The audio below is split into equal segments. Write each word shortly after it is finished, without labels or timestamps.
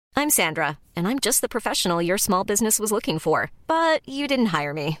I'm Sandra, and I'm just the professional your small business was looking for. But you didn't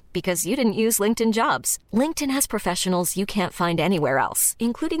hire me because you didn't use LinkedIn Jobs. LinkedIn has professionals you can't find anywhere else,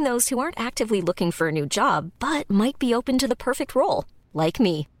 including those who aren't actively looking for a new job, but might be open to the perfect role, like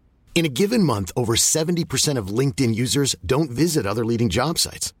me. In a given month, over 70% of LinkedIn users don't visit other leading job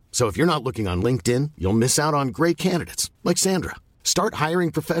sites. So if you're not looking on LinkedIn, you'll miss out on great candidates like Sandra. Start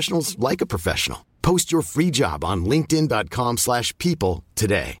hiring professionals like a professional. Post your free job on linkedin.com/people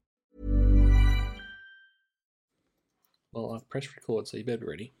today. Well, I've pressed record, so you better be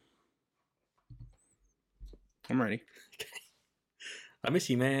ready. I'm ready. I miss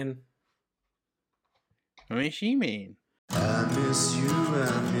you, man. I miss you, man. I miss you,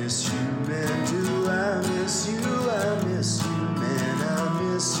 man. Do I miss you? I miss you, man. I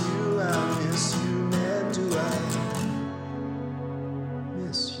miss you, man. Do I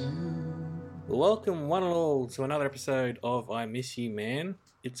miss you? Welcome, one and all, to another episode of I Miss You, Man.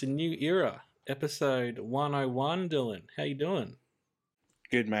 It's a new era, episode 101. Dylan, how you doing?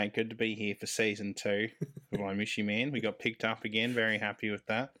 Good, mate. Good to be here for season 2 of I Miss You, Man. We got picked up again. Very happy with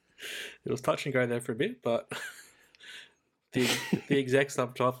that. It was touch and go there for a bit, but the execs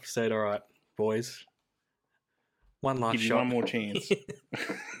up top said, all right, boys, one last Give you shot. one more chance.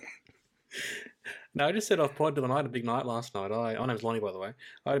 No, I just said off pod, Dylan. I had a big night last night. My name's Lonnie, by the way.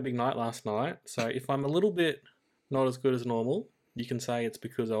 I had a big night last night, so if I'm a little bit not as good as normal, you can say it's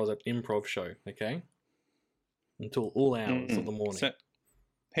because I was at an improv show, okay? Until all hours of the morning. So,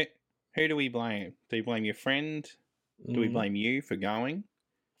 who do we blame? Do we blame your friend? Do we blame you for going?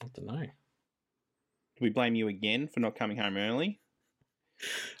 I don't know. Do we blame you again for not coming home early?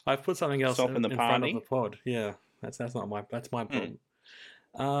 I've put something else in front of party? the pod. Yeah, that's my problem.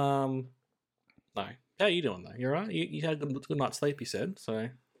 No. How are you doing though? You all right? You had a good night's sleep, you said, so.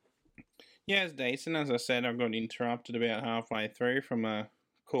 Yeah, it's decent. As I said, I got interrupted about halfway through from a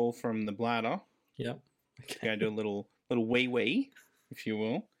call from the bladder. Yep. Okay. Go do a little wee, if you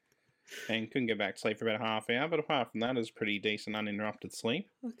will. And couldn't get back to sleep for about a half hour, but apart from that, it was pretty decent uninterrupted sleep.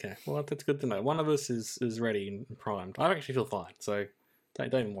 Okay, well, that's good to know. One of us is ready and primed. I actually feel fine, so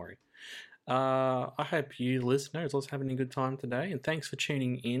don't even worry. I hope you listeners are also having a good time today, and thanks for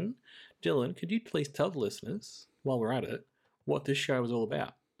tuning in. Dylan, could you please tell the listeners, while we're at it, what this show is all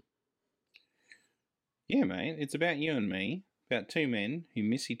about? Yeah, mate, it's about you and me, about two men who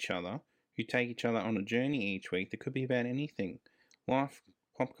miss each other, who take each other on a journey each week that could be about anything. Life,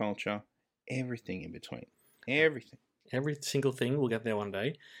 pop culture, everything in between. Everything. Every single thing, we'll get there one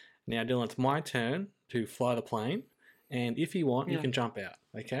day. Now, Dylan, it's my turn to fly the plane, and if you want, you can jump out,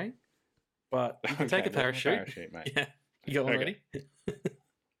 okay? But you can take a parachute. Parachute, mate. Yeah, you got one ready?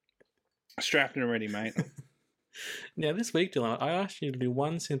 Strapped and ready, mate. Now, this week, Dylan, I asked you to do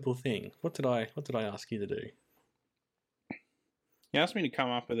one simple thing. What did I ask you to do? You asked me to come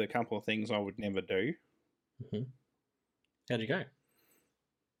up with a couple of things I would never do. Mm-hmm. How'd you go?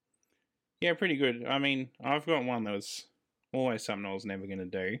 Yeah, pretty good. I mean, I've got one that was always something I was never going to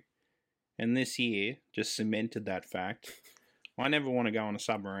do. And this year just cemented that fact. I never want to go on a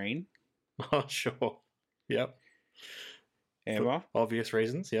submarine. Oh, sure. Yep. Ever. For obvious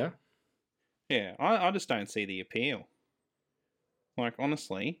reasons, yeah. Yeah, I just don't see the appeal. Like,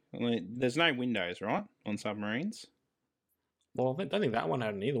 honestly, there's no windows, right, on submarines? Well, I don't think that one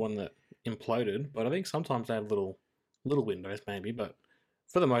had any, the one that imploded, but I think sometimes they have little windows maybe, but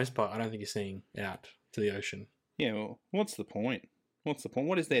for the most part, I don't think you're seeing out to the ocean. Yeah, well, what's the point? What's the point?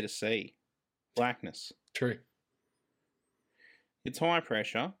 What is there to see? Blackness. True. It's high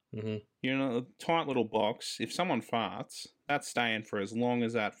pressure. Mm-hmm. You're in a tight little box. If someone farts, that's staying for as long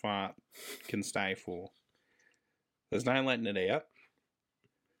as that fart can stay for. There's no letting it out.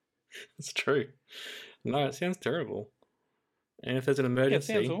 It's true. No, it sounds terrible. And if there's an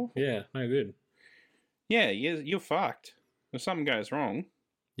emergency, yeah, it sounds awful. Yeah, no good. Yeah, you're fucked. If something goes wrong,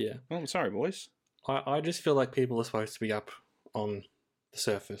 yeah. Oh, I'm sorry, boys. I just feel like people are supposed to be up on the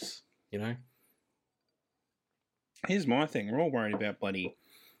surface, you know? Here's my thing. We're all worried about bloody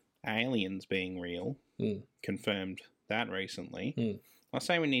aliens being real. Confirmed that recently. I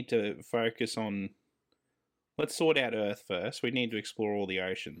say we need to focus on... Let's sort out Earth first. We need to explore all the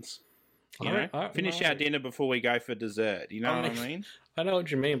oceans. Finish our dinner before we go for dessert. You know what I mean? I know what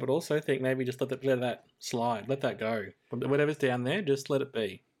you mean, but also think maybe just let that slide. Let that go. Whatever's down there, just let it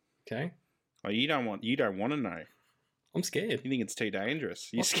be. Okay? Oh, you don't want to know. I'm scared. You think it's too dangerous.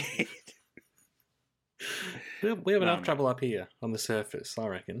 You're scared. We have enough trouble up here on the surface, I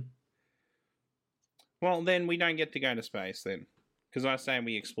reckon. Well, then we don't get to go to space then. Because I say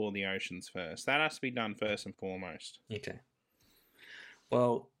we explore the oceans first. That has to be done first and foremost. Okay.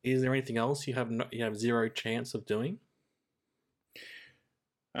 Well, is there anything else you have zero chance of doing?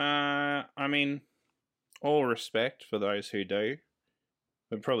 I mean, all respect for those who do.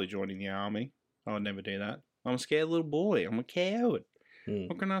 They're probably joining the army. I would never do that. I'm a scared little boy. I'm a coward.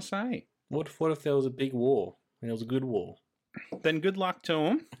 What can I say? What if there was a big war and it was a good war? Then good luck to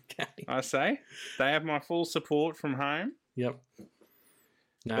them. Okay. I say they have my full support from home. Yep.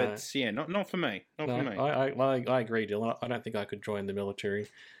 No, But yeah, not for me. Not for me. I agree, Dylan. I don't think I could join the military.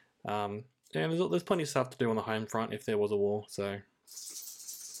 And there's plenty of stuff to do on the home front if there was a war. So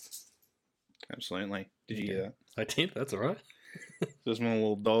Absolutely. Did you hear that? I did. That's all right. Just my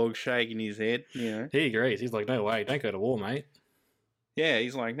little dog shaking his head. You know. He agrees. He's like, no way, don't go to war, mate. Yeah,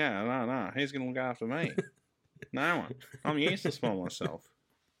 he's like, no. Who's gonna look after me? No one. I'm useless by myself.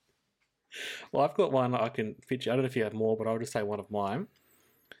 Well, I've got one I can fit you. I don't know if you have more, but I'll just say one of mine.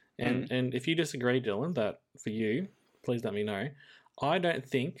 And if you disagree, Dylan, that for you, please let me know. I don't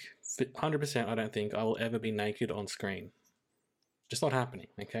think, 100%, I don't think I will ever be naked on screen. Just not happening,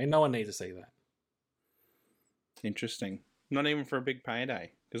 okay? No one needs to see that. Interesting. Not even for a big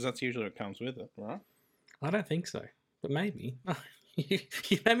payday, because that's usually what comes with it, right? I don't think so, but maybe.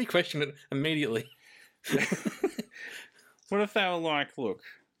 You made me question it immediately. What if they were like, look,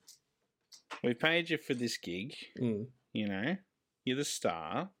 we paid you for this gig, you know, you're the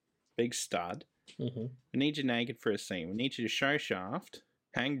star, big stud, we need you naked for a scene, we need you to show shaft,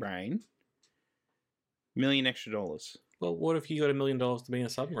 hang brain, $1 million extra. Well, what if you got $1 million to be in a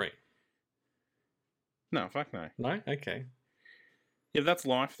submarine? No, fuck no. No? Okay. Yeah, that's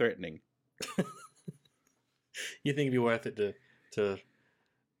life-threatening. You think it'd be worth it to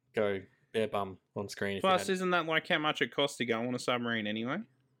go bare bum on screen? Plus, isn't that like how much it costs to go on a submarine anyway?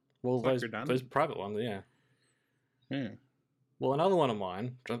 Well, like those private ones, yeah. Yeah. Well, another one of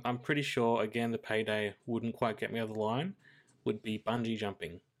mine, I'm pretty sure, again, the payday wouldn't quite get me over the line, would be bungee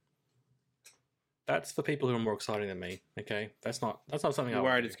jumping. That's for people who are more exciting than me, okay? That's not something You're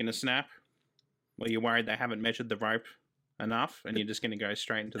worried it's going to snap? Well, you're worried they haven't measured the rope enough and you're just going to go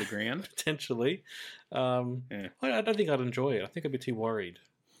straight into the ground? Potentially. I don't think I'd enjoy it. I think I'd be too worried.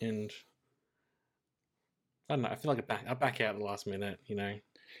 And I don't know, I feel like I back out at the last minute, you know?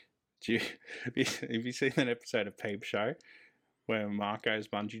 Have you seen that episode of Peep Show where Marco's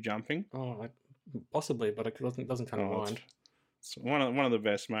bungee jumping? Oh, possibly, but it doesn't come to mind. It's one of the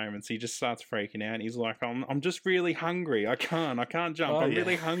best moments. He just starts freaking out. He's like, "I'm just really hungry. I can't jump. I'm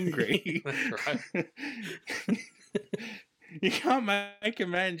really hungry." That's right. You can't make a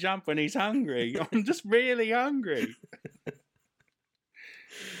man jump when he's hungry. I'm just really hungry.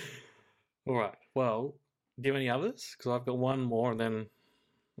 All right. Well, do you have any others? Because I've got one more, and then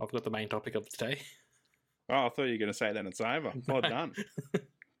I've got the main topic of today. Oh, I thought you were going to say that it's over. Well done.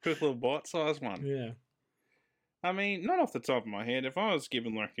 Quick little bite-sized one. Yeah. I mean, not off the top of my head. If I was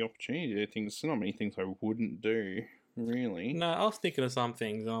given like the opportunity to do things, there's not many things I wouldn't do, really. No, I was thinking of some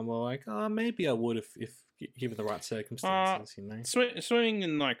things, and I'm like, maybe I would if given the right circumstances, you know. Swimming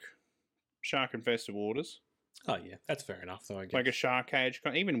in like shark-infested waters. Oh yeah, that's fair enough, though. I guess. Like a shark cage.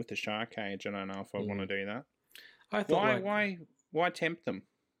 Even with the shark cage, I don't know if I want to do that. I thought, why tempt them?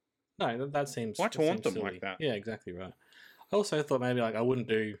 No, that seems. Why taunt them silly. like that? Yeah, exactly right. I also thought maybe like I wouldn't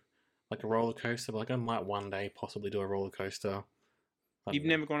do like a roller coaster, but like I might one day possibly do a roller coaster. You've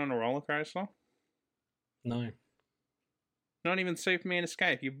never gone on a roller coaster? No. Not even Superman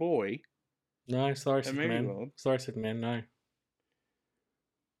Escape, your boy. No, sorry, Superman. Sorry, Superman. No.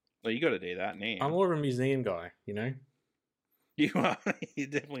 Well, you got to do that now. I'm more of a museum guy, you know. You are. You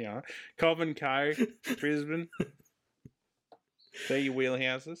definitely are. Cobb and Co, Brisbane. They're your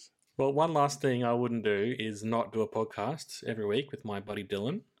wheelhouses. Well, one last thing I wouldn't do is not do a podcast every week with my buddy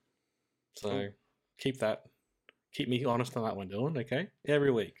Dylan. So keep me honest on that one, Dylan, okay?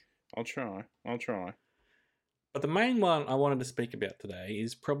 Every week. I'll try. But the main one I wanted to speak about today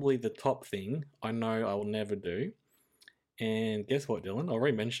is probably the top thing I know I will never do. And guess what, Dylan? I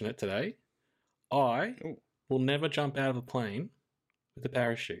already mentioned it today. I will never jump out of a plane with a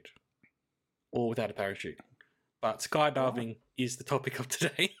parachute. Or without a parachute. But skydiving is the topic of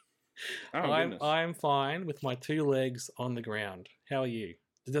today. I'm fine with my 2 legs on the ground. How are you?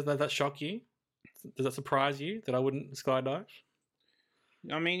 Does that shock you? Does that surprise you that I wouldn't skydive?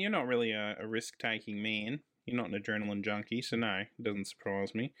 I mean, you're not really a risk-taking man. You're not an adrenaline junkie, so no, it doesn't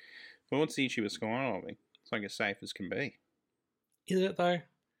surprise me. But what's the issue with skydiving? It's like as safe as can be. Is it, though?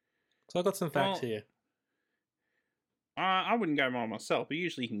 So I've got some facts here. I wouldn't go by myself, but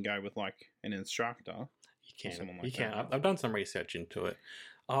usually you can go with, like, an instructor. You can. I've done some research into it.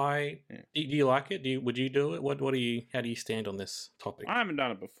 Do you like it? Would you do it? How do you stand on this topic? I haven't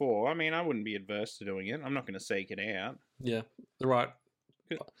done it before. I mean, I wouldn't be adverse to doing it. I'm not going to seek it out. Yeah, the right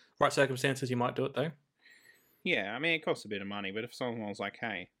circumstances, you might do it though. Yeah, I mean, it costs a bit of money, but if someone was like,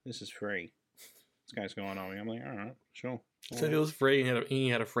 hey, this is free, this guy's going on me, I'm like, all right, sure. So if it was free and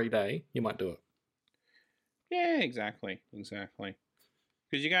you had a free day, you might do it. Yeah, exactly. Because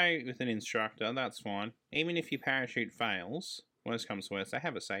you go with an instructor, that's fine. Even if your parachute fails, worst comes to worst, they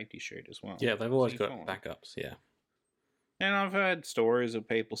have a safety chute as well. Yeah, they've always got backups, yeah. And I've heard stories of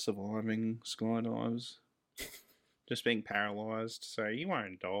people surviving skydives, just being paralysed, so you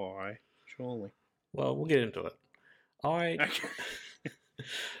won't die, surely. Well, we'll get into it. Okay.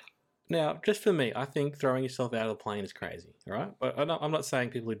 Now, just for me, I think throwing yourself out of the plane is crazy, all right? But I'm not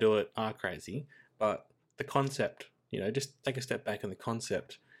saying people who do it are crazy, but the concept, just take a step back in the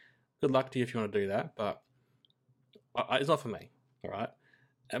concept. Good luck to you if you want to do that, but it's not for me, all right?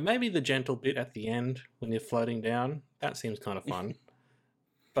 And maybe the gentle bit at the end when you're floating down, that seems kind of fun.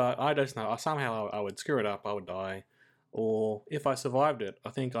 But I just know, somehow I would screw it up, I would die. Or if I survived it, I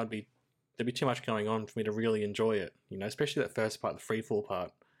think there'd be too much going on for me to really enjoy it, especially that first part, the free fall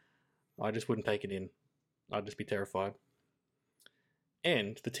part. I just wouldn't take it in. I'd just be terrified.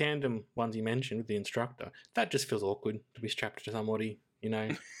 And the tandem ones you mentioned with the instructor, that just feels awkward to be strapped to somebody,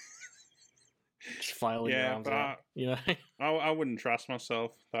 just flailing your arms out, I wouldn't trust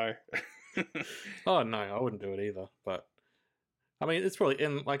myself, though. Oh, no, I wouldn't do it either. But, I mean, it's probably,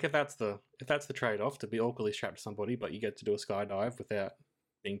 and like if that's the trade-off, to be awkwardly strapped to somebody, but you get to do a skydive without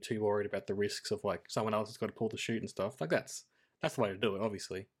being too worried about the risks of, like, someone else has got to pull the chute and stuff, like that's the way to do it,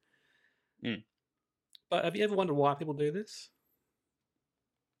 obviously. Mm. But have you ever wondered why people do this?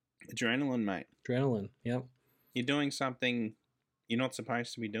 Adrenaline, mate. Adrenaline, yep. You're doing something you're not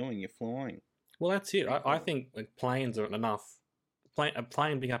supposed to be doing. You're flying. Well, that's it. I think like planes aren't enough. A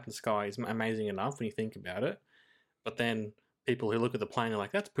plane being up in the sky is amazing enough when you think about it. But then people who look at the plane are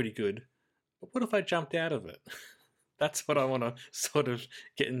like, that's pretty good. But what if I jumped out of it? That's what I want to sort of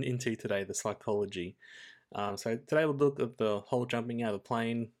get into today, the psychology. So today we'll look at the whole jumping out of the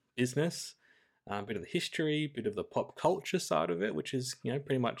plane business, a bit of the history, a bit of the pop culture side of it, which is,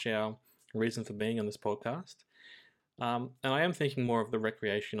 pretty much our reason for being on this podcast. And I am thinking more of the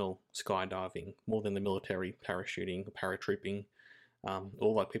recreational skydiving, more than the military parachuting, paratrooping,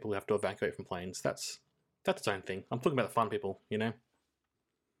 or like people who have to evacuate from planes. That's its own thing. I'm talking about the fun people, Yeah,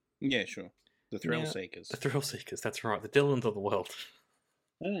 sure. The thrill seekers. The thrill seekers, that's right. The Dylans of the world.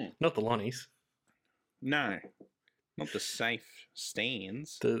 Not the Lonnies. No. Not the safe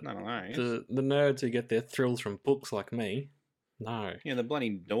stands. None of those. The nerds who get their thrills from books like me. No. Yeah, the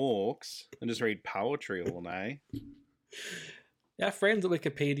bloody dorks that just read poetry all day. Our friends at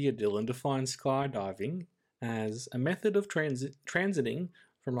Wikipedia, Dylan, define skydiving as a method of transiting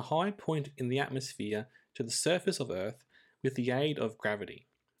from a high point in the atmosphere to the surface of Earth with the aid of gravity,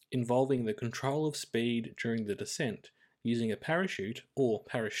 involving the control of speed during the descent using a parachute or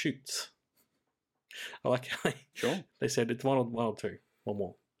parachutes. I like how they said it's one or two, one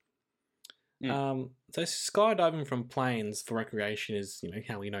more. So skydiving from planes for recreation is,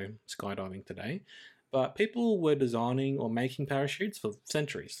 how we know skydiving today. But people were designing or making parachutes for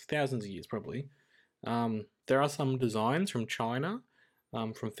centuries, thousands of years probably. There are some designs from China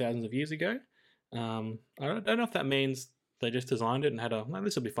from thousands of years ago. I don't know if that means they just designed it and had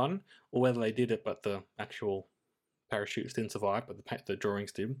this will be fun, or whether they did it but the actual parachutes didn't survive, but the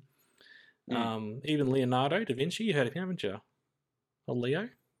drawings did. Even Leonardo da Vinci, you heard of him, haven't you? Or Leo?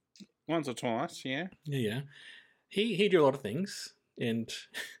 Once or twice, yeah. Yeah. He drew a lot of things, and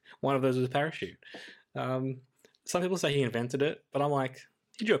one of those was a parachute. Some people say he invented it, but I'm like,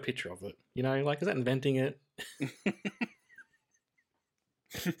 he drew a picture of it. Is that inventing it?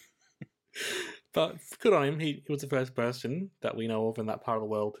 But good on him. He was the first person that we know of in that part of the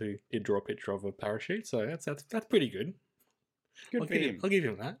world who did draw a picture of a parachute. So that's pretty good. Good for him. I'll give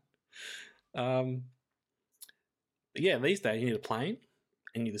him that. But yeah, these days you need a plane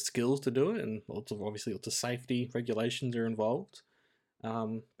and you need the skills to do it, and lots of safety regulations are involved.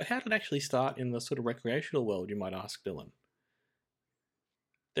 But how did it actually start in the sort of recreational world, you might ask, Dylan?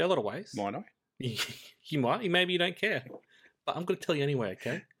 There are a lot of ways. Might I? You might. Maybe you don't care. But I'm going to tell you anyway,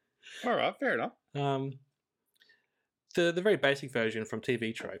 okay? All right, fair enough. The very basic version from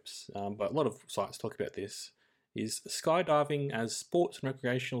TV tropes, but a lot of sites talk about this, is skydiving as sports and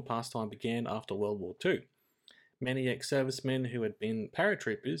recreational pastime began after World War II. Many ex-servicemen who had been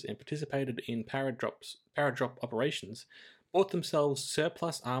paratroopers and participated in paradrop operations bought themselves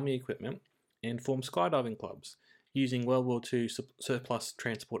surplus army equipment and formed skydiving clubs, using World War II surplus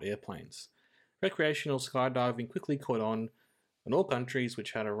transport airplanes. Recreational skydiving quickly caught on in all countries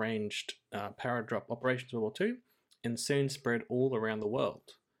which had arranged paradrop operations in World War II, and soon spread all around the world.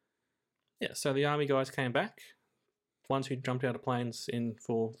 Yeah, so the army guys came back, ones who jumped out of planes in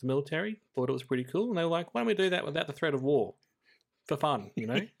for the military thought it was pretty cool, and they were like, "Why don't we do that without the threat of war, for fun?" You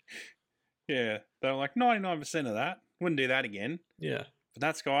know? Yeah, they were like 99% of that. Wouldn't do that again. Yeah. But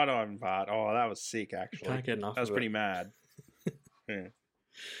that skydiving part, oh, that was sick. Actually, Can't get enough. That was of pretty it. mad. Yeah.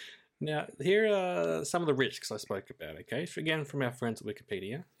 Now, here are some of the risks I spoke about. Okay, so again, from our friends at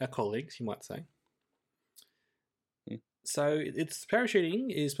Wikipedia, our colleagues, you might say. So, it's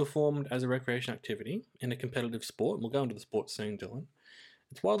parachuting is performed as a recreation activity in a competitive sport. And we'll go into the sport soon, Dylan.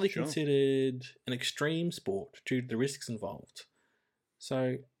 It's widely considered an extreme sport due to the risks involved.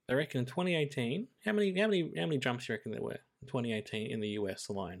 So, I reckon in 2018, how many jumps do you reckon there were in 2018 in the US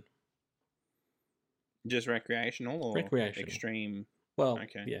alone? Just recreational or recreational? Extreme? Well,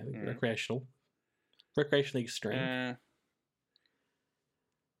 okay. Yeah, right. recreational. Recreationally extreme.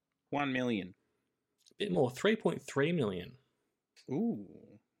 1 million. A bit more, 3.3 million. Ooh,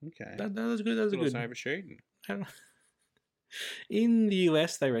 okay. That was good. That was a good. Overshooting. In the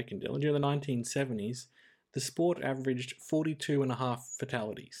US, they reckon, Dylan, during the 1970s, the sport averaged 42.5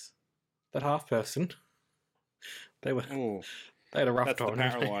 fatalities. That half person, they had a rough time.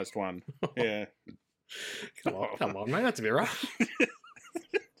 That's the paralysed one. Yeah. Come on, mate. That's a bit rough.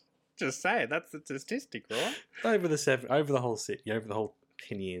 Just say it. That's the statistic, right? over the whole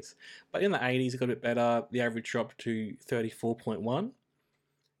 10 years. But in the 80s, it got a bit better. The average dropped to 34.1.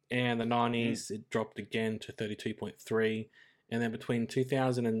 And the 90s, it dropped again to 32.3. And then between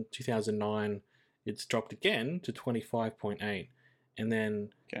 2000 and 2009, it's dropped again to 25.8. And then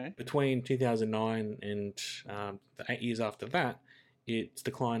between 2009 and the 8 years after that, it's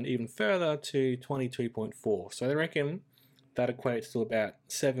declined even further to 22.4. So they reckon that equates to about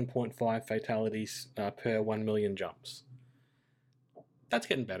 7.5 fatalities per 1 million jumps. That's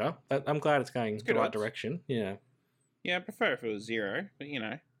getting better. I'm glad it's going the right direction. Yeah. Yeah, I prefer if it was 0, but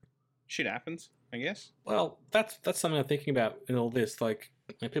shit happens, I guess. Well, that's something I'm thinking about in all this. Like,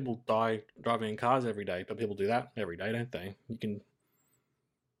 people die driving in cars every day, but people do that every day, don't they?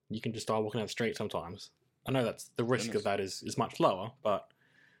 You can just die walking down the street sometimes. I know that's the risk of that is much lower, but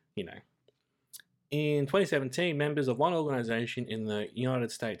In 2017, members of one organization in the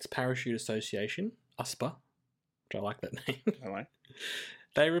United States Parachute Association, USPA, which I like that name. I like.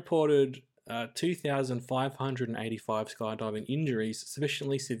 They reported 2,585 skydiving injuries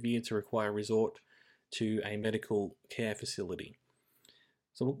sufficiently severe to require resort to a medical care facility.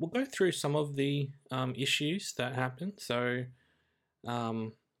 So we'll go through some of the issues that happen. So,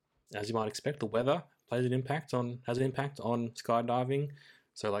 as you might expect, the weather has an impact on skydiving.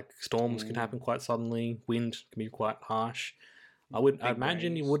 So, like, storms can happen quite suddenly. Wind can be quite harsh. I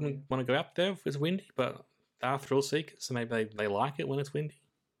imagine you wouldn't want to go up there if it's windy, but they are thrill seekers, so maybe they like it when it's windy.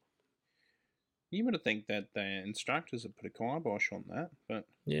 You would have think that the instructors would put a kibosh on that, but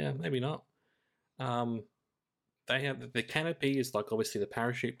yeah, maybe not. They have the canopy is like obviously the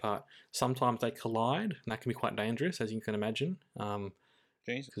parachute part. Sometimes they collide, and that can be quite dangerous, as you can imagine.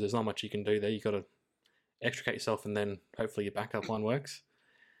 Because there's not much you can do there. You've got to extricate yourself, and then hopefully your backup one works.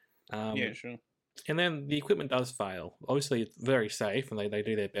 Yeah, sure. And then the equipment does fail. Obviously, it's very safe, and they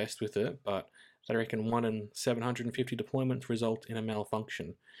do their best with it, but they reckon 1 in 750 deployments result in a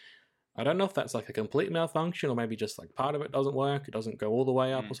malfunction. I don't know if that's like a complete malfunction, or maybe just like part of it doesn't work, it doesn't go all the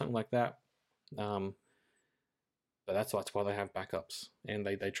way up, or something like that. But that's why they have backups, and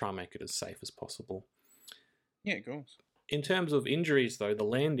they try and make it as safe as possible. Yeah, of course. In terms of injuries, though, the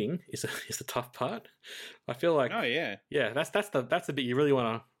landing is the tough part. I feel like that's the bit you really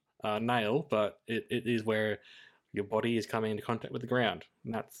want to nail, but it is where your body is coming into contact with the ground,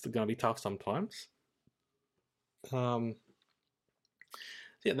 and that's going to be tough sometimes.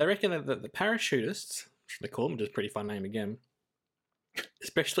 Yeah, they reckon that the parachutists, which they call them, which is a pretty fun name again,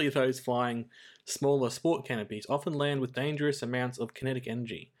 especially those flying smaller sport canopies, often land with dangerous amounts of kinetic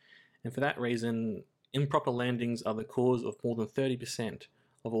energy. And for that reason, improper landings are the cause of more than 30%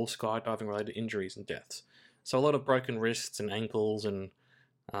 of all skydiving-related injuries and deaths. So a lot of broken wrists and ankles and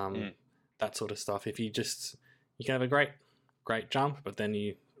that sort of stuff. If you can have a great jump, but then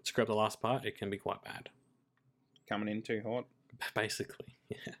you screw up the last part, it can be quite bad. Coming in too hot. Basically,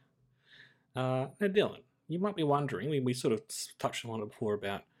 yeah. Now, Dylan, you might be wondering, we sort of touched on it before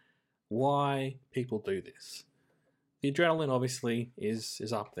about why people do this. The adrenaline obviously is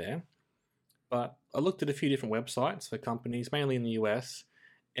up there, but I looked at a few different websites for companies, mainly in the US,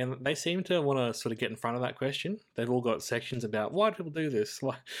 and they seem to want to sort of get in front of that question. They've all got sections about why do people do this?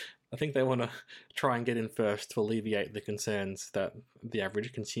 Why? I think they want to try and get in first to alleviate the concerns that the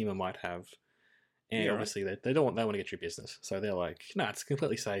average consumer might have. And obviously, they want to get your business. So they're like, no, it's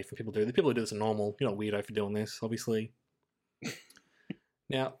completely safe. And people who do this are normal. You're not weirdo for doing this, obviously.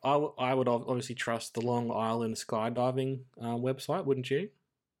 Now, I would obviously trust the Long Island skydiving website, wouldn't you?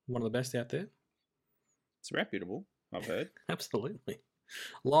 One of the best out there. It's reputable, I've heard. Absolutely.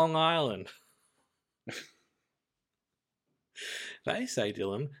 Long Island. They say,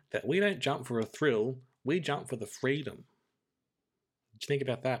 Dylan, that we don't jump for a thrill, we jump for the freedom. Did you think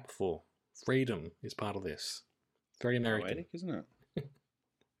about that before? Freedom is part of this. Very American. Poetic, isn't it?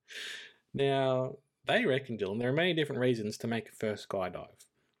 Now, they reckon, Dylan, there are many different reasons to make a first skydive,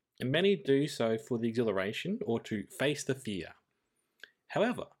 and many do so for the exhilaration or to face the fear.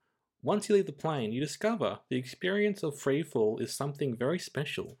 However, once you leave the plane, you discover the experience of free fall is something very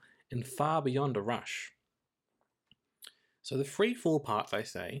special and far beyond a rush. So the free fall part, they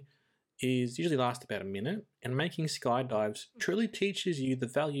say, is usually lasts about a minute, and making skydives truly teaches you the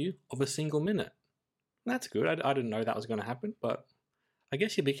value of a single minute. That's good. I didn't know that was going to happen, but I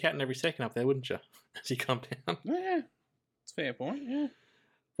guess you'd be counting every second up there, wouldn't you, as you come down? Yeah, it's a fair point, yeah.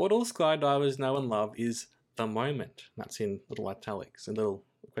 What all skydivers know and love is the moment. That's in little italics and little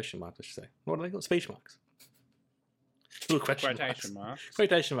question marks, I should say. What are they called? Speech marks. Little Quotation marks.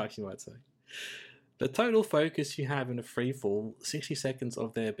 Quotation marks, you might say. The total focus you have in a free fall, 60 seconds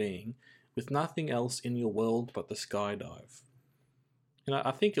of there being, with nothing else in your world but the skydive. And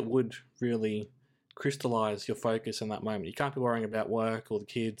I think it would really crystallize your focus in that moment. You can't be worrying about work or the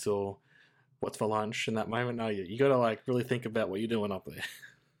kids or what's for lunch in that moment. No, you got to really think about what you're doing up there.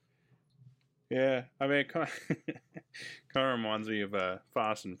 Yeah, I mean, it kind of reminds me of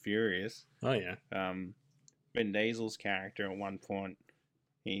Fast and Furious. Oh yeah. Vin Diesel's character at one point,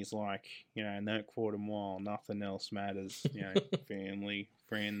 he's like, in that quarter mile, nothing else matters. Family,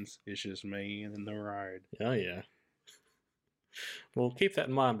 friends, it's just me and the road. Oh yeah. Well, keep that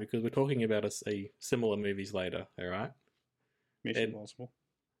in mind because we're talking about a similar movies later. All right. Mission Impossible.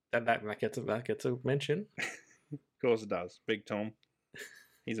 That gets a mention. Of course it does. Big Tom.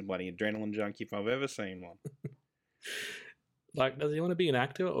 He's a bloody adrenaline junkie if I've ever seen one. Does he want to be an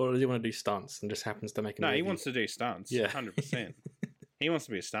actor or does he want to do stunts and just happens to make a movie? No, he wants to do stunts. Yeah. 100%. He wants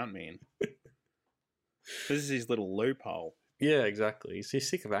to be a stuntman. This is his little loophole. Yeah, exactly. He's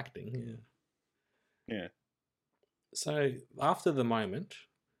sick of acting. Yeah. So after the moment,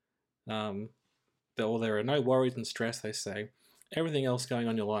 there are no worries and stress, they say. Everything else going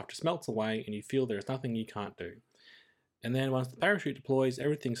on in your life just melts away and you feel there's nothing you can't do. And then once the parachute deploys,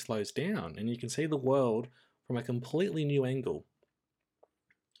 everything slows down and you can see the world from a completely new angle.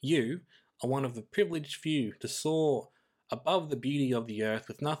 You are one of the privileged few to soar above the beauty of the earth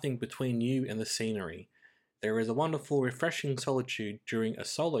with nothing between you and the scenery. There is a wonderful, refreshing solitude during a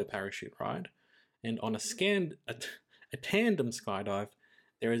solo parachute ride, and on a tandem skydive,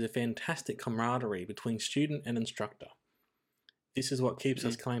 there is a fantastic camaraderie between student and instructor. This is what keeps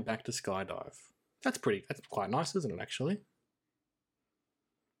us coming back to skydive. That's quite nice, isn't it, actually?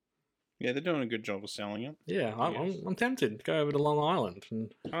 Yeah, they're doing a good job of selling it. Yeah, I'm tempted to go over to Long Island.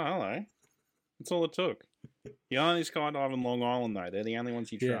 And... Oh, hello. That's all it took. You only skydive in Long Island, though. They're the only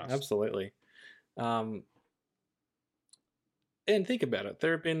ones you trust. Yeah, absolutely. And think about it.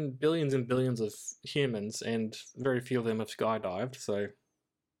 There have been billions and billions of humans, and very few of them have skydived, so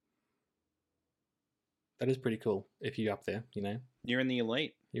that is pretty cool if you're up there, You're in the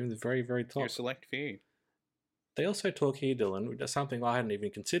elite. You're in the very, very top. You're a select few. They also talk here, Dylan, which is something I hadn't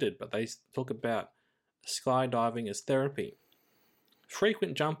even considered, but they talk about skydiving as therapy.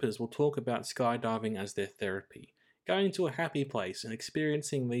 Frequent jumpers will talk about skydiving as their therapy. Going to a happy place and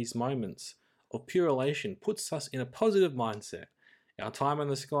experiencing these moments of pure elation puts us in a positive mindset. Our time in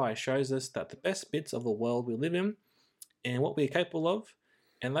the sky shows us that the best bits of the world we live in and what we are capable of,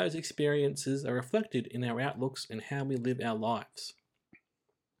 and those experiences are reflected in our outlooks and how we live our lives.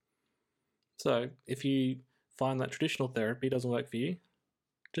 So, if you find that traditional therapy doesn't work for you,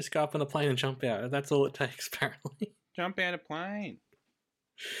 just go up on a plane and jump out. That's all it takes, apparently. Jump out of plane.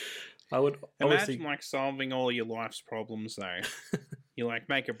 I would imagine solving all your life's problems though. You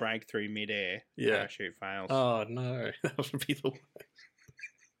make a breakthrough mid-air, parachute fails. Oh no, that would be the worst.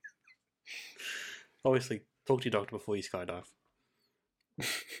 Obviously, talk to your doctor before you skydive.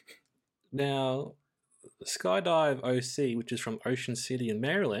 Now, Skydive OC, which is from Ocean City in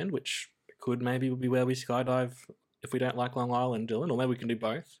Maryland, which could maybe be where we skydive if we don't like Long Island, Dylan, or maybe we can do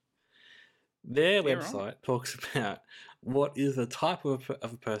both. Their website talks about what is the type of a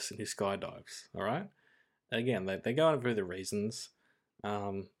person who skydives, all right? Again, they go over the reasons.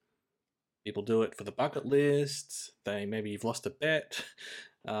 People do it for the bucket list. Maybe you've lost a bet.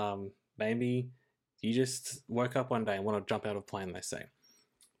 Maybe you just woke up one day and want to jump out of a plane, they say.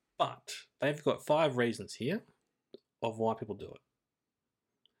 But they've got 5 reasons here of why people do it.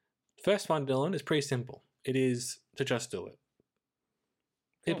 First one, Dylan, is pretty simple. It is to just do it.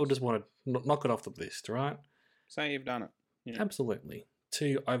 People just want to knock it off the list, right? Say you've done it. Yeah. Absolutely.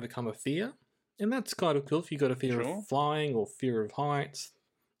 To overcome a fear, and that's kind of cool. If you've got a fear of flying or fear of heights,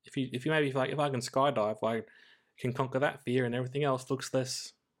 if I can skydive, I can conquer that fear, and everything else looks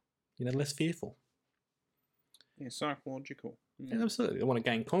less fearful. Yeah, psychological. Yeah, absolutely. I want to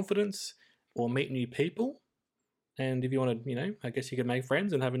gain confidence or meet new people, and if you want to, I guess you can make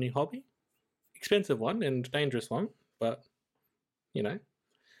friends and have a new hobby. Expensive one and dangerous one, but and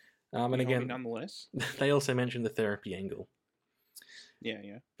again, nonetheless, they also mentioned the therapy angle.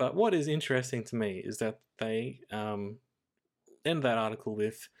 Yeah. But what is interesting to me is that they end that article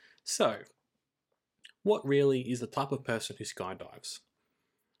with, so, what really is the type of person who skydives?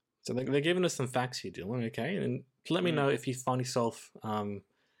 So they're giving us some facts here, Dylan, okay? And let me know if you find yourself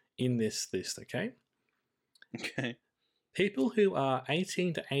in this list, okay? Okay. People who are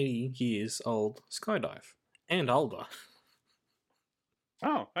 18 to 80 years old skydive, and older.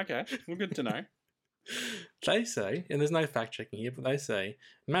 Oh, okay. Well, good to know. They say, and there's no fact checking here, but they say,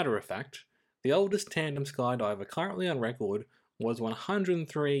 matter of fact, the oldest tandem skydiver currently on record was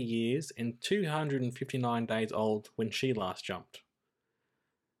 103 years and 259 days old when she last jumped.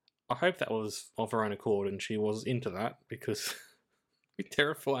 I hope that was of her own accord and she was into that, because it'd be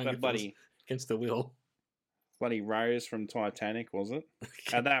terrifying if it was against the will. Bloody Rose from Titanic, was it?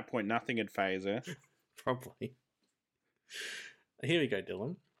 At that point, nothing had phased her. Probably. Here we go,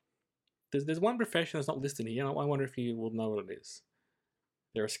 Dylan. There's one profession that's not listed here, and I wonder if you will know what it is.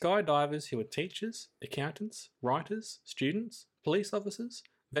 There are skydivers who are teachers, accountants, writers, students, police officers,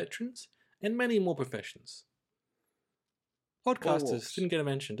 veterans, and many more professions. Podcasters didn't get a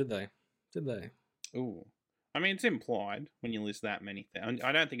mention, did they? Ooh. I mean, it's implied when you list that many things.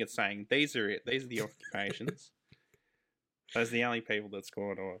 I don't think it's saying, these are it. These are the occupations. Those are the only people that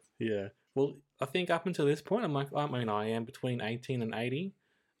scored off. Yeah. Well, I think up until this point, I am between 18 and 80.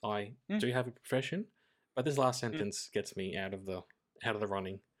 I do have a profession, but this last sentence gets me out of the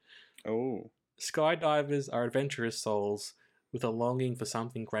running. Oh. Skydivers are adventurous souls with a longing for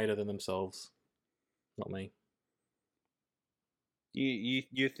something greater than themselves. Not me.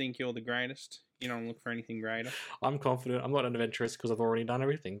 You think you're the greatest? You don't look for anything greater? I'm confident. I'm not an adventurous because I've already done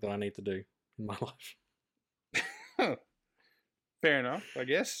everything that I need to do in my life. Fair enough, I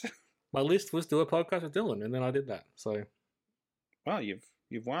guess. My list was do a podcast with Dylan, and then I did that. So, well, you've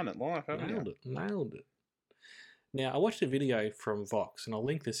won at life, haven't you? Nailed it. Now, I watched a video from Vox, and I'll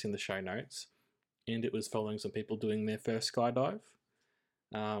link this in the show notes, and it was following some people doing their first skydive.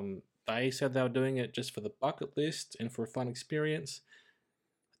 They said they were doing it just for the bucket list and for a fun experience.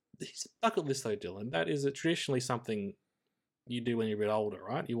 This bucket list, though, Dylan, that is traditionally something you do when you're a bit older,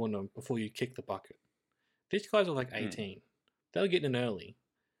 right? You want to, before you kick the bucket. These guys are like 18. They were getting in early.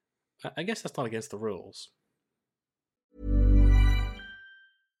 I guess that's not against the rules.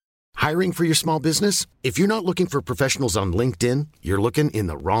 Hiring for your small business? If you're not looking for professionals on LinkedIn, you're looking in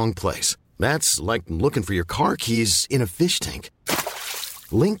the wrong place. That's like looking for your car keys in a fish tank.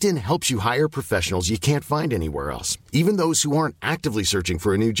 LinkedIn helps you hire professionals you can't find anywhere else, even those who aren't actively searching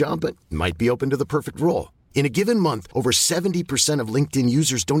for a new job but might be open to the perfect role. In a given month, over 70% of LinkedIn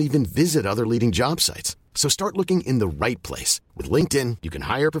users don't even visit other leading job sites. So start looking in the right place. With LinkedIn, you can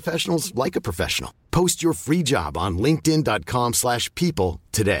hire professionals like a professional. Post your free job on linkedin.com/people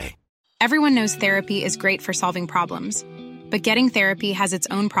today. Everyone knows therapy is great for solving problems, but getting therapy has its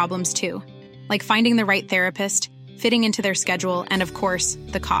own problems too, like finding the right therapist, fitting into their schedule, and of course,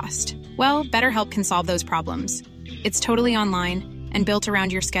 the cost. Well, BetterHelp can solve those problems. It's totally online and built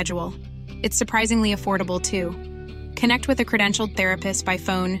around your schedule. It's surprisingly affordable too. Connect with a credentialed therapist by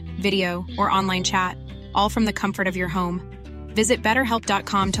phone, video, or online chat, all from the comfort of your home. Visit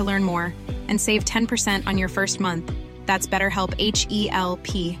BetterHelp.com to learn more and save 10% on your first month. That's BetterHelp,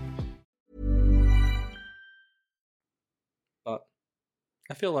 H-E-L-P. But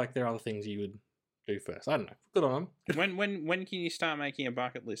I feel like there are other things you would do first. I don't know. Good on them. When can you start making a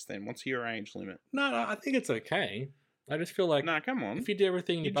bucket list then? What's your age limit? No, I think it's okay. I just feel like... No, come on. If you do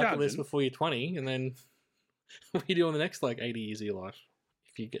everything in your bucket list before you're 20, and then what do you do in the next, 80 years of your life?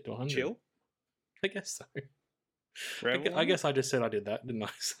 If you get to 100? Chill? I guess so. I guess I just said I did that, didn't I?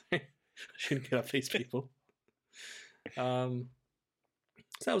 So I shouldn't get up these people. So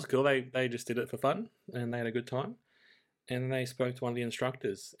that was cool. They just did it for fun, and they had a good time. And they spoke to one of the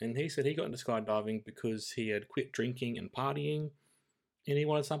instructors, and he said he got into skydiving because he had quit drinking and partying, and he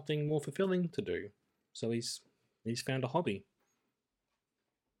wanted something more fulfilling to do. So he's found a hobby,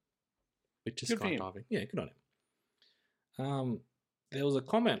 which is skydiving. Yeah, good on him. There was a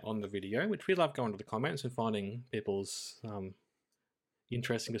comment on the video, which we love going to the comments and finding people's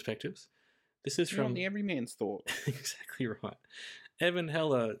interesting perspectives. This is from the everyman's thought. exactly right. Evan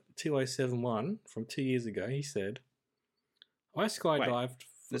Heller 2071 from 2 years ago. He said, "I skydived."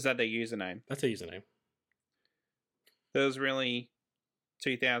 Is that their username? That's a username. There's really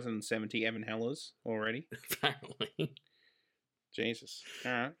 2070 Evan Hellers already. Apparently, Jesus.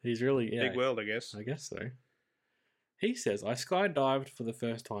 All right. he's really Big world, I guess. I guess so. He says, "I skydived for the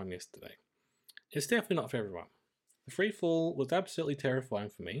first time yesterday. It's definitely not for everyone. The free fall was absolutely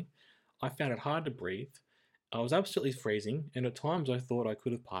terrifying for me. I found it hard to breathe. I was absolutely freezing, and at times I thought I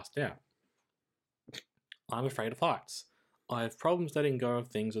could have passed out. I'm afraid of heights. I have problems letting go of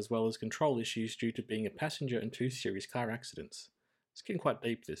things as well as control issues due to being a passenger in 2 serious car accidents." It's getting quite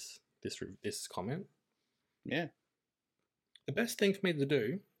deep, this comment. Yeah. "The best thing for me to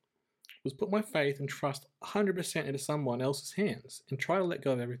do was put my faith and trust 100% into someone else's hands and try to let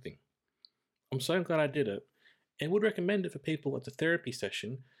go of everything. I'm so glad I did it and would recommend it for people at the therapy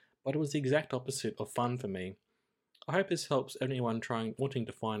session, but it was the exact opposite of fun for me. I hope this helps anyone wanting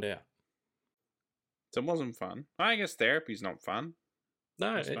to find out." So it wasn't fun. I guess therapy's not fun.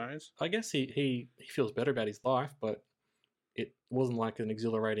 No, I suppose. I guess he feels better about his life, but it wasn't like an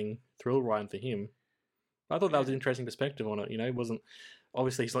exhilarating thrill ride for him. I thought that was an interesting perspective on it. It wasn't,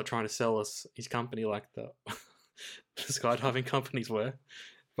 obviously he's not trying to sell us his company like the, the skydiving companies were,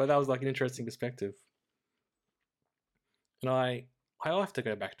 but that was like an interesting perspective. And I'll have to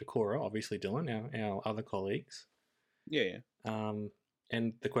go back to Cora, obviously Dylan, our other colleagues. Yeah.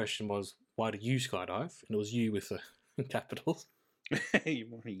 And the question was, why do you skydive? And it was you with the capitals.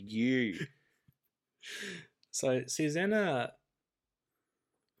 You. So Susanna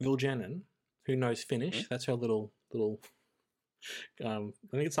Viljanen, who knows Finnish, that's her little. I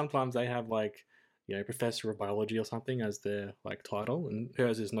think sometimes they have like, professor of biology or something as their like title, and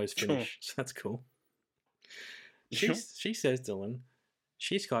hers is knows Finnish, so that's cool. She says, Dylan,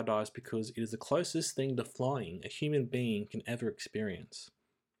 she skydives because it is the closest thing to flying a human being can ever experience.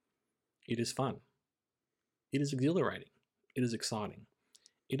 It is fun. It is exhilarating. It is exciting.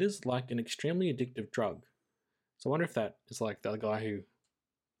 It is like an extremely addictive drug. So I wonder if that is like the guy who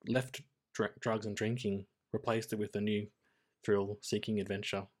left drugs and drinking, replaced it with a new thrill-seeking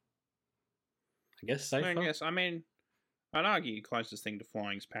adventure. I guess safer. I mean, I'd argue the closest thing to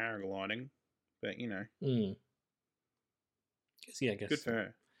flying is paragliding, but I guess. Good for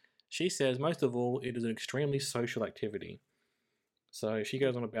her. She says, most of all, it is an extremely social activity. So she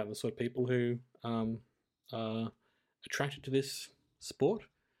goes on about the sort of people who are attracted to this sport.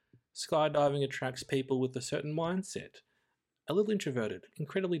 Skydiving attracts people with a certain mindset, a little introverted,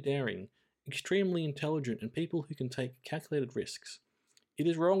 incredibly daring, extremely intelligent, and people who can take calculated risks. It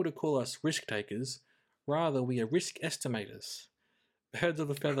is wrong to call us risk takers. Rather, we are risk estimators. Birds of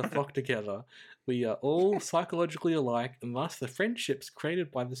a feather flock together. We are all psychologically alike, and thus the friendships created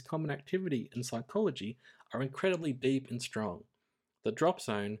by this common activity and psychology are incredibly deep and strong. The drop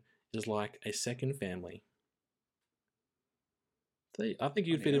zone is like a second family. See, I think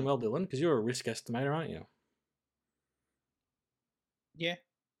you'd fit in well, Dylan, because you're a risk estimator, aren't you? Yeah,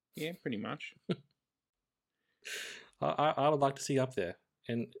 pretty much. I would like to see you up there,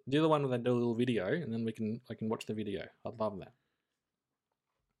 and do the one where they do a little video, and then I can watch the video. I'd love that.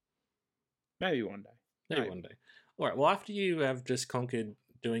 Maybe one day. Maybe one day. All right. Well, after you have just conquered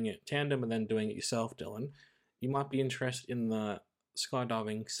doing it tandem and then doing it yourself, Dylan, you might be interested in the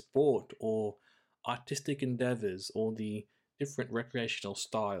skydiving sport or artistic endeavors or the different recreational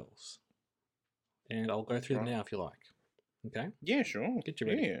styles. And I'll go through them now if you like. Okay? Yeah, sure. Get you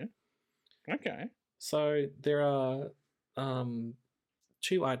ready. Yeah. Okay. So there are 2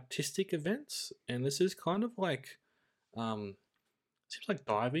 artistic events, and this is kind of like seems like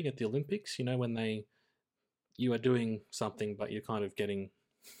diving at the Olympics, when you are doing something but you're kind of getting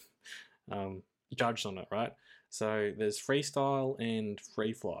judged on it, right? So there's freestyle and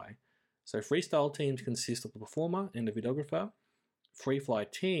free fly. So freestyle teams consist of a performer and a videographer. Free fly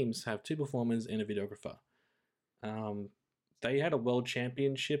teams have 2 performers and a videographer. They had a world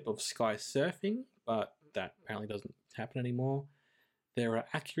championship of sky surfing, but that apparently doesn't happen anymore. There are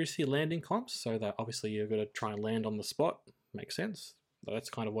accuracy landing comps, so that obviously you've got to try and land on the spot. Makes sense.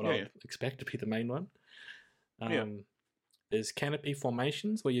 That's kind of what I would expect to be the main one. There's canopy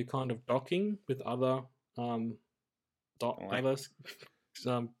formations where you're kind of docking with other parachutists,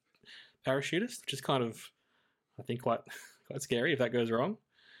 which is kind of, I think, quite scary if that goes wrong.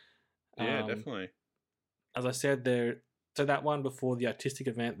 Yeah, definitely. As I said, so that one before the artistic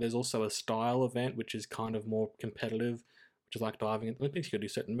event, there's also a style event, which is kind of more competitive, which is like diving at the Olympics. You got to do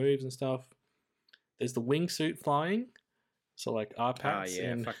certain moves and stuff. There's the wingsuit flying, so like R-Pats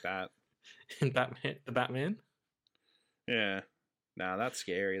fuck that. in Batman, the Batman. Yeah, Nah, that's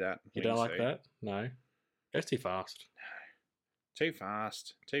scary. That You don't like that? No. Goes too fast. Too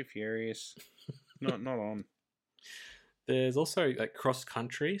fast. Too furious. not on. There's also like cross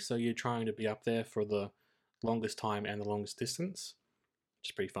country, so you're trying to be up there for the longest time and the longest distance,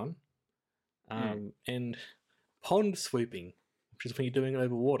 which is pretty fun. And pond swooping, which is when you're doing it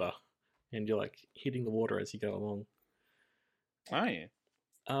over water and you're like hitting the water as you go along. Oh, yeah.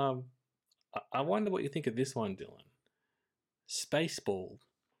 I wonder what you think of this one, Dylan. Spaceball.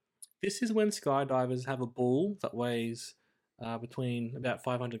 This is when skydivers have a ball that weighs between about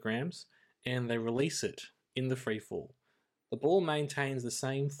 500 grams and they release it in the free fall. The ball maintains the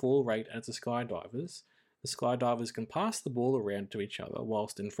same fall rate as the skydivers. The skydivers can pass the ball around to each other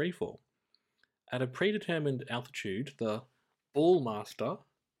whilst in free fall. At a predetermined altitude, the ball master,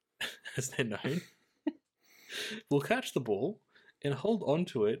 as they're known, will catch the ball and hold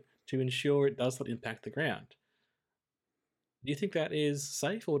onto it to ensure it does not impact the ground. Do you think that is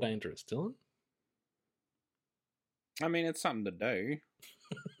safe or dangerous, Dylan? I mean, it's something to do.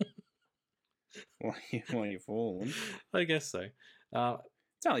 while you're falling. I guess so.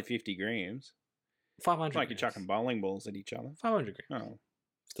 It's only 50 grams. 500 It's like grams. you're chucking bowling balls at each other. 500 grams. Oh,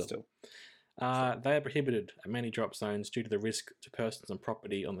 still. They are prohibited at many drop zones due to the risk to persons and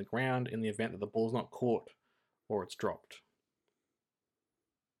property on the ground in the event that the ball's not caught or it's dropped.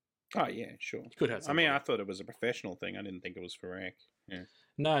 Oh, yeah, sure. You could have I mean, I thought it was a professional thing. I didn't think it was for rec. Yeah.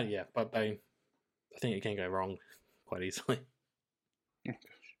 No, yeah, but I think it can go wrong quite easily. Oh, gosh.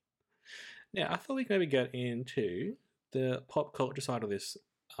 Now, I thought we could maybe get into the pop culture side of this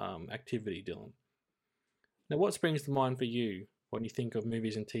activity, Dylan. Now, what springs to mind for you when you think of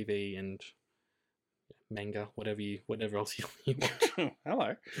movies and TV and manga, whatever else you watch?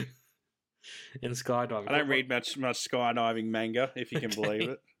 Hello. In skydiving. I don't read much skydiving manga, if you can believe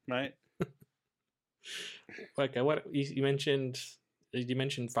it, mate. Okay, what you mentioned? You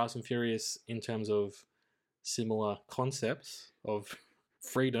mentioned Fast and Furious in terms of similar concepts of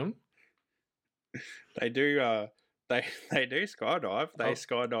freedom. They do. They do skydive. They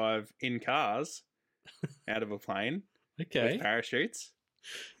skydive in cars out of a plane. Okay. With parachutes.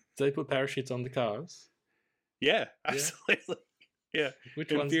 Do they put parachutes on the cars? Yeah, absolutely. Yeah.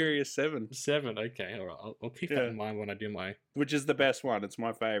 Which in one's Furious 7. 7. Okay, all right. I'll keep that in mind when I do my. Which is the best one. It's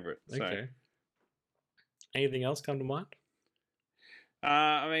my favourite. So. Okay. Anything else come to mind?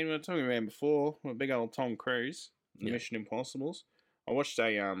 I mean, we were talking about him before. A big old Tom Cruise, Mission Impossibles. I watched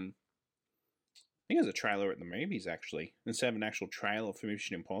a I think it was a trailer at the movies, actually. Instead of an actual trailer for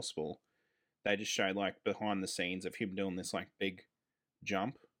Mission Impossible, they just showed, like, behind the scenes of him doing this, like, big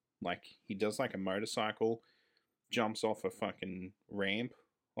jump. Like, he does, like, a motorcycle, jumps off a fucking ramp,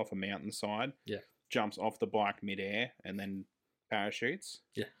 off a mountainside. Yeah. Jumps off the bike midair, and then parachutes.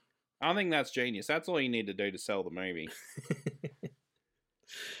 Yeah. I think that's genius. That's all you need to do to sell the movie.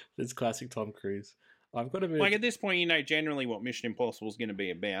 It's classic Tom Cruise. I've got to be like at this point, you know generally what Mission Impossible is going to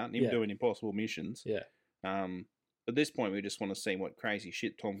be about. Him doing impossible missions. Yeah. At this point, we just want to see what crazy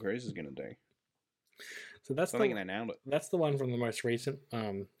shit Tom Cruise is going to do. So that's I think they nailed it. That's the one from the most recent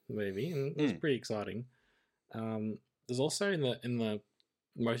movie, and it's pretty exciting. There's also in the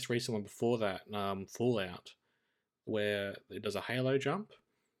most recent one before that, Fallout, where it does a halo jump,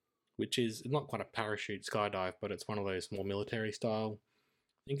 which is not quite a parachute skydive, but it's one of those more military style.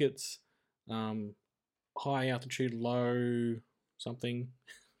 I think it's high altitude, low something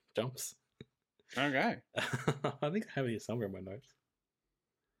jumps. Okay. I think I have it here somewhere in my notes.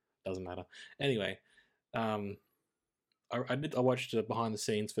 Doesn't matter. Anyway, I watched the behind the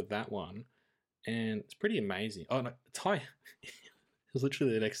scenes for that one, and it's pretty amazing. Oh no, it's high. It's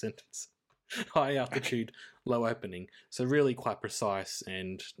literally the next sentence. High altitude, low opening. So really quite precise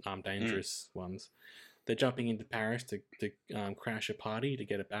and dangerous ones. They're jumping into Paris to crash a party to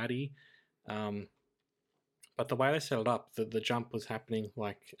get a baddie. But the way they set it up, the jump was happening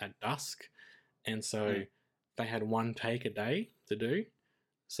like at dusk, and so they had one take a day to do.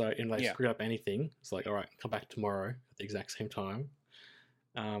 So if they screwed up anything, it's like, all right, come back tomorrow at the exact same time.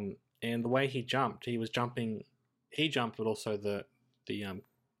 And the way he jumped, he jumped, but also the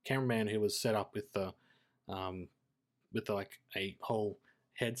cameraman who was set up with the like a whole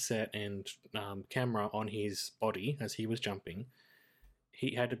headset and camera on his body as he was jumping,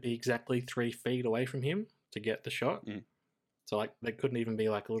 he had to be exactly 3 feet away from him to get the shot. So like they couldn't even be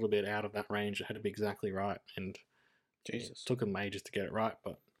like a little bit out of that range. It had to be exactly right, and Jesus, it took him ages to get it right,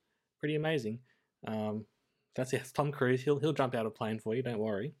 but pretty amazing. That's Tom Cruise. He'll jump out of a plane for you. Don't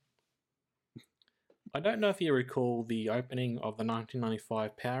worry. I don't know if you recall the opening of the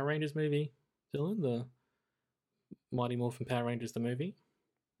 1995 Power Rangers movie, Dylan, the Mighty Morphin Power Rangers, the movie.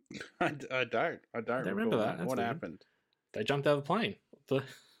 I don't remember that. That's what weird. happened? They jumped out of the plane. The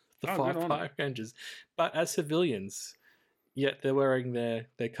five Fire Rangers. But as civilians, yet they're wearing their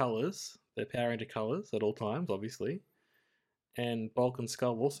colours, their Power Ranger colours at all times, obviously. And Bulk and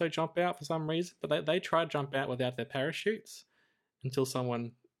Skull also jump out for some reason, but they try to jump out without their parachutes until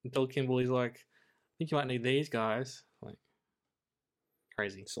Kimberly's like, I think you might need these guys. Like,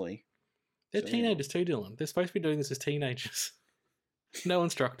 crazy. Silly. They're teenagers too, Dylan. They're supposed to be doing this as teenagers. No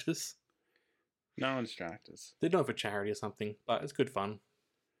instructors. No instructors. They're doing it for charity or something, but it's good fun.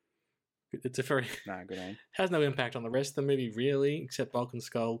 It's a very... good on. Has no impact on the rest of the movie, really, except Bulk and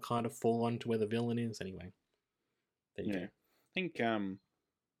Skull kind of fall on to where the villain is anyway. There you go. I think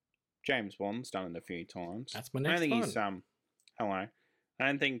James Bond's done it a few times. That's my next one. I think he's... Hello. I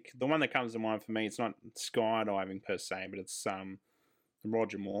don't think... The one that comes to mind for me, it's not skydiving per se, but it's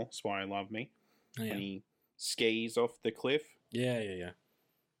Roger Moore, That's Why I Love Me. Oh, yeah. When he skis off the cliff. Yeah.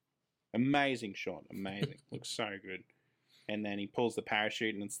 Amazing shot. Amazing. Looks so good. And then he pulls the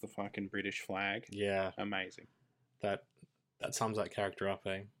parachute and it's the fucking British flag. Yeah. Amazing. That sums that character up,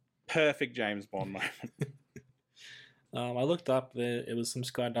 eh? Perfect James Bond moment. I looked up, it was some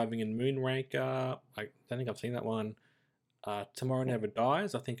skydiving in Moonraker. I don't think I've seen that one. Tomorrow Never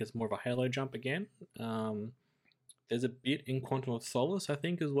Dies. I think it's more of a halo jump again. There's a bit in Quantum of Solace, I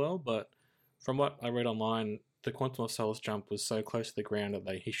think, as well. But from what I read online, the Quantum of Solace jump was so close to the ground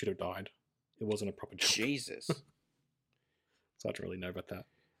that he should have died. It wasn't a proper jump. Jesus. So I don't really know about that.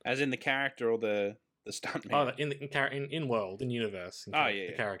 As in the character or the stuntman? Oh, in world, in universe.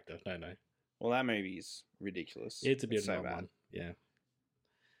 The character. No. Well, that movie's ridiculous. It's a bit of a one. Yeah.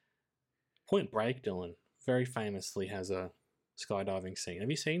 Point Break, Dylan, very famously has a skydiving scene. Have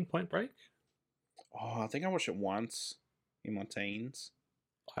you seen Point Break? Oh, I think I watched it once in my teens.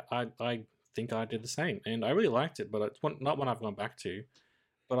 I think I did the same, and I really liked it, but it's not one I've gone back to.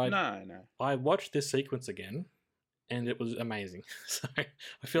 But No. I watched this sequence again, and it was amazing. So I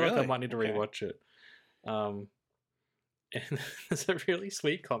feel like I might need to rewatch it. And there's a really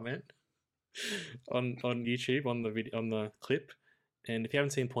sweet comment on YouTube on the video, on the clip. And if you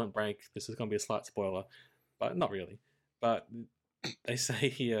haven't seen Point Break, this is going to be a slight spoiler, but not really. But they say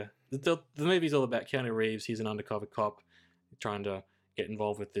here the movie's all about Keanu Reeves. He's an undercover cop trying to get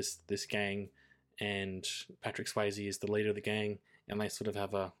involved with this gang, and Patrick Swayze is the leader of the gang, and they sort of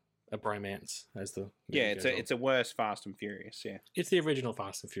have a bromance as the it's a worse Fast and Furious. Yeah, it's the original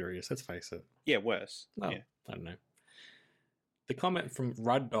Fast and Furious. Let's face it. Yeah, worse. Well, yeah. I don't know. The comment from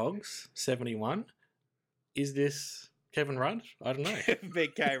Rudd Dogs 71 is this Kevin Rudd? I don't know.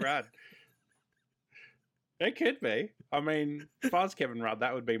 Big K Rudd. It could be. I mean, if I was Kevin Rudd,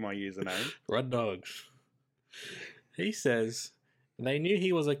 that would be my username. Rudd Dogs. He says they knew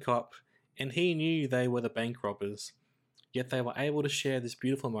he was a cop, and he knew they were the bank robbers. Yet they were able to share this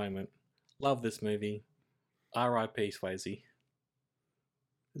beautiful moment. Love this movie. R.I.P. Swayze.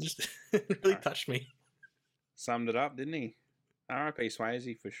 It just really touched me. Summed it up, didn't he? R.I.P.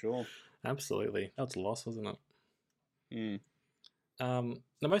 Swayze for sure. Absolutely. That was a loss, wasn't it? Mm.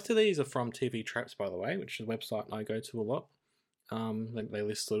 Now, most of these are from TV Traps, by the way, which is a website I go to a lot. They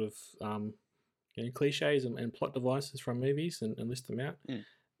list sort of cliches and plot devices from movies and list them out. Mm.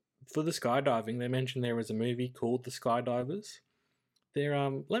 For the skydiving, they mentioned there is a movie called The Skydivers. They're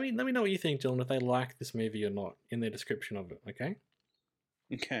let me know what you think, Dylan, if they like this movie or not in their description of it. Okay.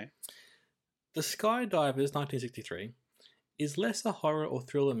 Okay. The Skydivers, 1963, is less a horror or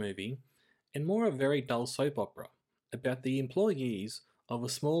thriller movie and more a very dull soap opera about the employees of a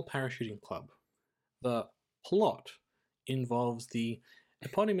small parachuting club. The plot involves the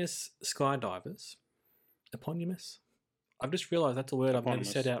eponymous skydivers. Eponymous? I've just realised that's a word I've never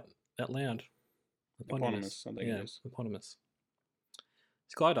said out loud. Eponymous, I think it is. Eponymous.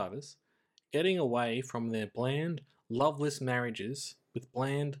 Skydivers getting away from their bland, loveless marriages with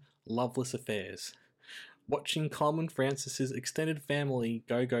bland, loveless affairs, watching Coleman Francis's extended family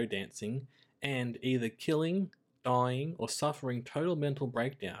go-go dancing, and either killing, dying, or suffering total mental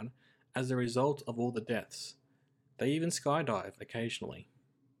breakdown as a result of all the deaths. They even skydive occasionally.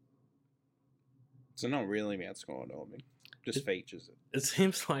 So not really about skydiving, just features it. It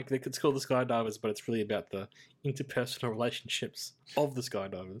seems like they could call the skydivers, but it's really about the interpersonal relationships of the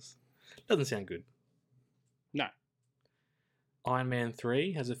skydivers. Doesn't sound good. No. Iron Man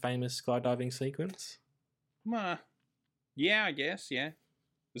 3 has a famous skydiving sequence. Yeah, I guess, yeah.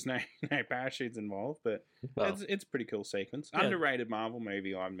 There's no parachutes involved, but it's a pretty cool sequence. Yeah. Underrated Marvel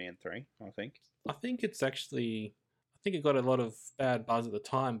movie, Iron Man 3, I think. I think it got a lot of bad buzz at the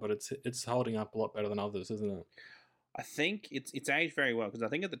time, but it's holding up a lot better than others, isn't it? I think it's aged very well, because I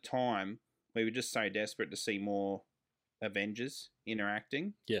think at the time we were just so desperate to see more Avengers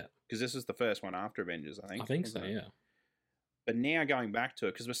interacting. Yeah. Because this was the first one after Avengers, I think. I think so, yeah. But now going back to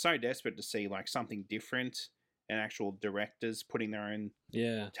it, because we're so desperate to see like something different and actual directors putting their own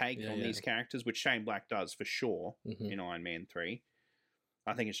take on these characters, which Shane Black does for sure in Iron Man 3.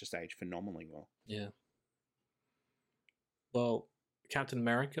 I think it's just aged phenomenally well. Yeah. Well, Captain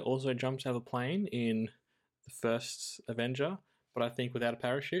America also jumps out of a plane in the first Avenger, but I think without a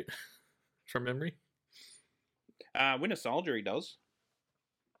parachute, from memory. Winter Soldier, he does.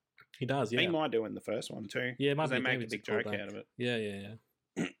 He does, yeah. He might do in the first one too. Yeah, it might be. They make a big joke out of it. Yeah.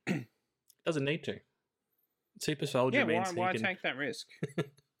 Doesn't need to. Super Soldier means why take that risk?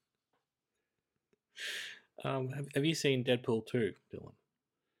 Have you seen Deadpool 2, Dylan?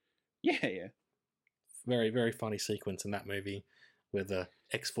 Yeah. Very, very funny sequence in that movie where the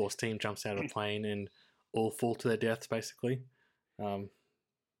X-Force team jumps out of a plane and all fall to their deaths, basically. I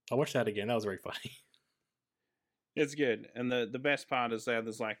watched that again. That was very funny. It's good. And the best part is that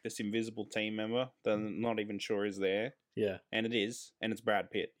there's like this invisible team member that I'm not even sure is there. Yeah. And it is. And it's Brad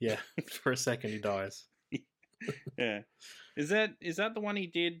Pitt. Yeah. For a second, he dies. Yeah. Is that the one he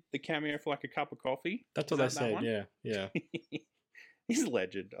did the cameo for like a cup of coffee? That's what they said. Yeah. He's a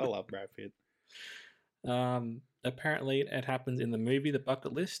legend. I love Brad Pitt. Apparently it happens in the movie The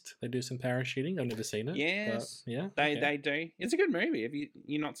Bucket List. They do some parachuting. I've never seen it. Yes. Yeah. They do. It's a good movie. Have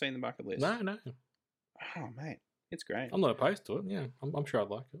you not seen The Bucket List? No. Oh, mate. It's great. I'm not opposed to it. Yeah. I'm sure I'd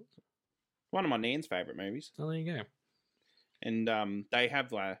like it. One of my nan's favourite movies. Oh, there you go. And they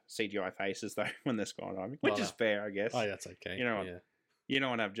have like CGI faces though when they're skydiving, which is fair, I guess. Oh, that's okay. You know what? Yeah. You don't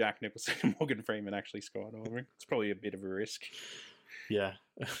want to have Jack Nicholson and Morgan Freeman actually skydiving. It's probably a bit of a risk. Yeah.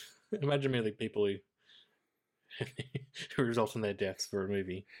 Imagine merely people who result in their deaths for a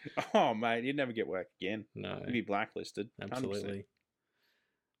movie. Oh, mate, you'd never get work again. No. You'd be blacklisted. Absolutely. 100%.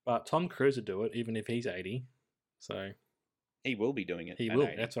 But Tom Cruise would do it, even if he's 80. So he will be doing it. He will.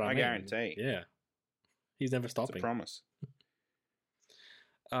 80. That's what I mean. Guarantee. Yeah. He's never stopping. It's a promise.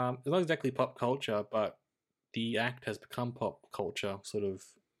 It's not exactly pop culture, but the act has become pop culture, sort of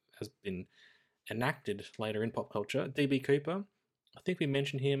has been enacted later in pop culture. D.B. Cooper, I think we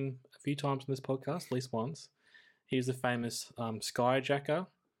mentioned him a few times in this podcast, at least once. He's the famous skyjacker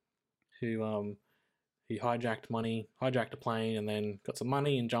who he hijacked a plane and then got some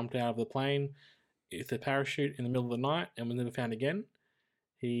money and jumped out of the plane with a parachute in the middle of the night and was never found again.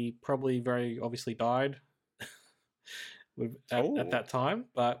 He probably very obviously died at that time,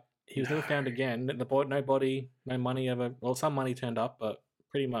 but he was never found again. No body, no money ever. Well, some money turned up, but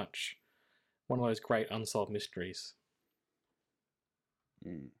pretty much one of those great unsolved mysteries.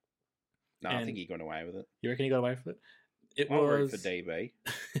 No, I think he got away with it. You reckon he got away with it? I'll root for DB.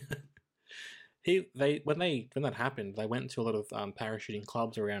 When that happened, they went to a lot of parachuting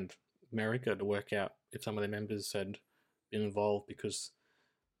clubs around America to work out if some of their members had been involved, because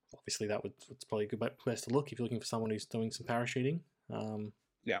obviously it's probably a good place to look if you're looking for someone who's doing some parachuting.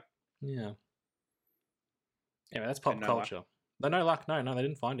 Yeah. Anyway, that's pop culture. No luck. No, they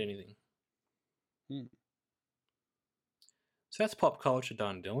didn't find anything. So that's pop culture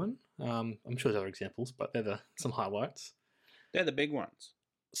done, Dylan. I'm sure there's other examples, but they're some highlights. They're the big ones.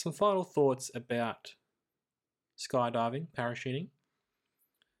 Some final thoughts about skydiving, parachuting.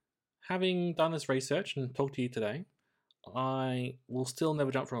 Having done this research and talked to you today, I will still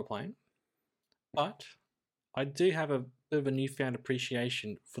never jump from a plane, but I do have a bit of a newfound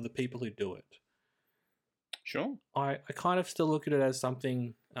appreciation for the people who do it. Sure. I kind of still look at it as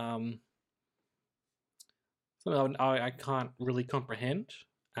something I can't really comprehend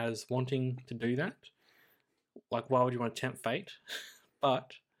as wanting to do that. Like, why would you want to tempt fate?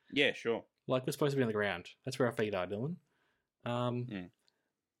 But yeah, sure. Like, we're supposed to be on the ground. That's where our feet are, Dylan.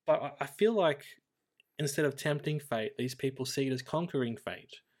 But I feel like instead of tempting fate, these people see it as conquering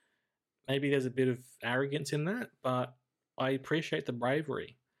fate. Maybe there's a bit of arrogance in that, but I appreciate the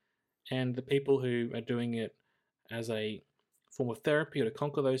bravery and the people who are doing it as a form of therapy or to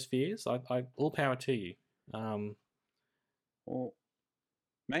conquer those fears. I all power to you. Well,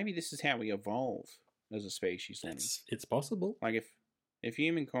 maybe this is how we evolve as a species. It's possible. Like if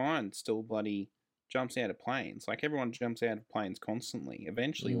humankind still bloody jumps out of planes, like everyone jumps out of planes constantly,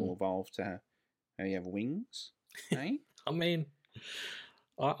 eventually we'll evolve to how you have wings, eh? I mean,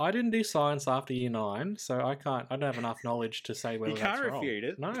 I didn't do science after year 9, so I don't have enough knowledge to say whether that's wrong. You can't refute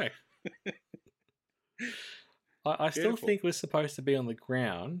it. No. I still think we're supposed to be on the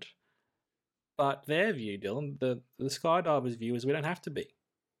ground, but their view, Dylan, the skydivers' view is we don't have to be.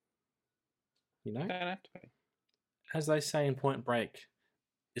 You know? Don't have to be. As they say in Point Break,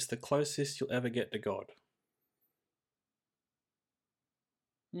 it's the closest you'll ever get to God.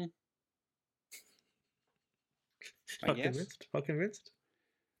 I guess. Not convinced?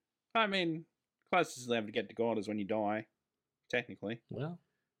 I mean, closest you'll ever get to God is when you die. technically. Well,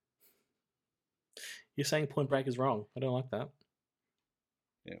 you're saying Point Break is wrong. I don't like that.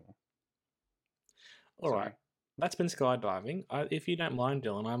 Yeah. All right. That's been skydiving. If you don't mind,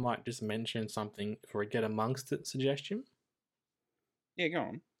 Dylan, I might just mention something for a get amongst it suggestion. Yeah, go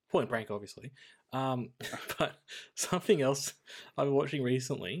on. Point Break, obviously. But something else I've been watching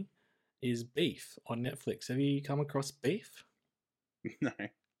recently is Beef on Netflix. Have you come across Beef? No.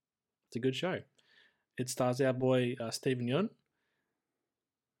 It's a good show. It stars our boy Stephen Yeun.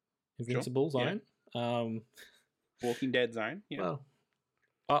 Invincible Zone. Yeah. Walking Dead Zone. Yeah. Well,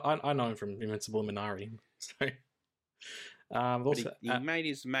 I know him from Invincible Minari. So, also, he made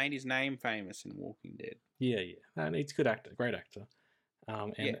his name famous in Walking Dead. Yeah, and he's a good actor, great actor.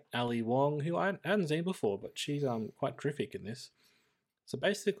 And Ali Wong, who I hadn't seen before, but she's quite terrific in this. So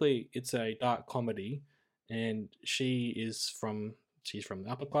basically, it's a dark comedy, and she's from the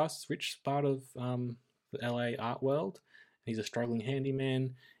upper class, rich part of the LA art world. He's a struggling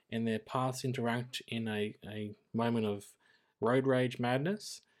handyman, and their paths interact in a moment of road rage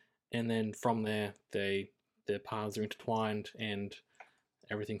madness, and then from there, their paths are intertwined, and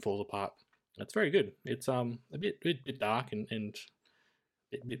everything falls apart. It's very good. It's a bit dark and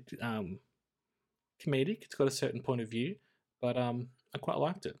a bit comedic. It's got a certain point of view, but I quite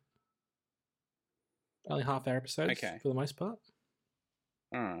liked it. Only half-hour episodes for the most part.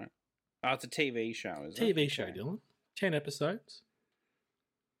 All right. Oh, it's a TV show, is it? TV show, Dylan. 10 episodes.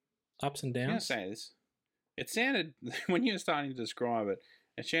 Ups and downs. I say this. It sounded, when you were starting to describe it,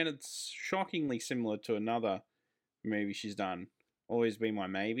 it sounded shockingly similar to another movie she's done, Always Be My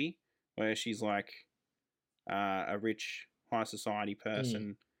Maybe, where she's like a rich, high society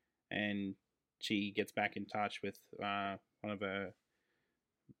person, and she gets back in touch with one of her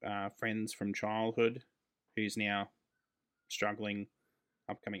friends from childhood, who's now struggling,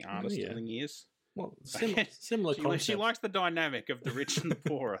 upcoming artist in the years. Well, similar concept. She likes the dynamic of the rich and the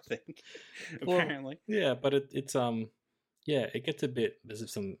poor, I think. Apparently, yeah, but it's it gets a bit.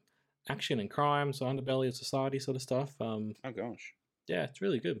 There's some action and crime, so underbelly of society sort of stuff. Oh gosh, yeah, it's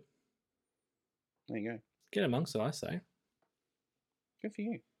really good. There you go. Get amongst it, I say. Good for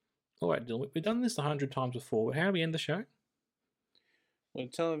you. All right, Dylan, we've done this 100 times before, but how do we end the show? Well,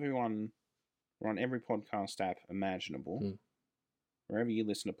 tell everyone we're on every podcast app imaginable. Wherever you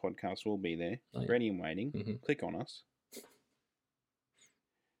listen to podcasts, we'll be there, ready and waiting. Mm-hmm. Click on us.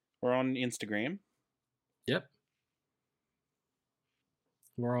 We're on Instagram. Yep.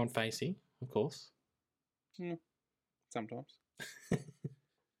 We're on Facey, of course. Yeah, sometimes.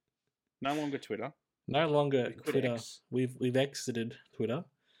 No longer Twitter. No longer Twitter. We've exited Twitter.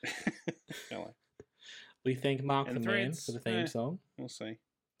 We thank Mark the Man for the theme song. We'll see.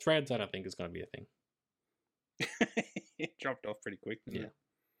 Threads, I don't think is going to be a thing. It dropped off pretty quick, didn't it?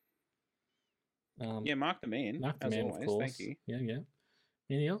 Yeah, Mark the Man. Mark the as Man, always. of course. Thank you. Yeah.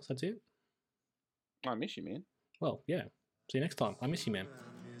 Anything else? That's it? I miss you, man. Well, yeah. See you next time. I miss you, man.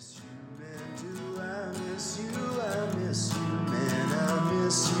 I miss you, man. Do I miss you? I miss you, man. I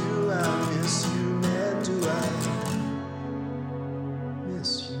miss you. I miss you, man. Do I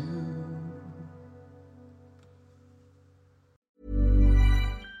miss you?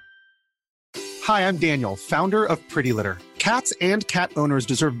 Hi, I'm Daniel, founder of Pretty Litter. Cats and cat owners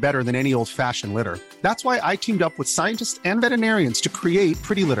deserve better than any old-fashioned litter. That's why I teamed up with scientists and veterinarians to create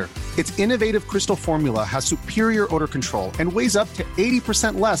Pretty Litter. Its innovative crystal formula has superior odor control and weighs up to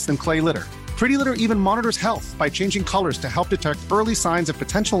 80% less than clay litter. Pretty Litter even monitors health by changing colors to help detect early signs of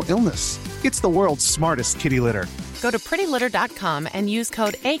potential illness. It's the world's smartest kitty litter. Go to prettylitter.com and use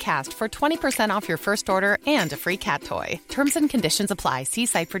code ACAST for 20% off your first order and a free cat toy. Terms and conditions apply. See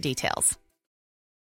site for details.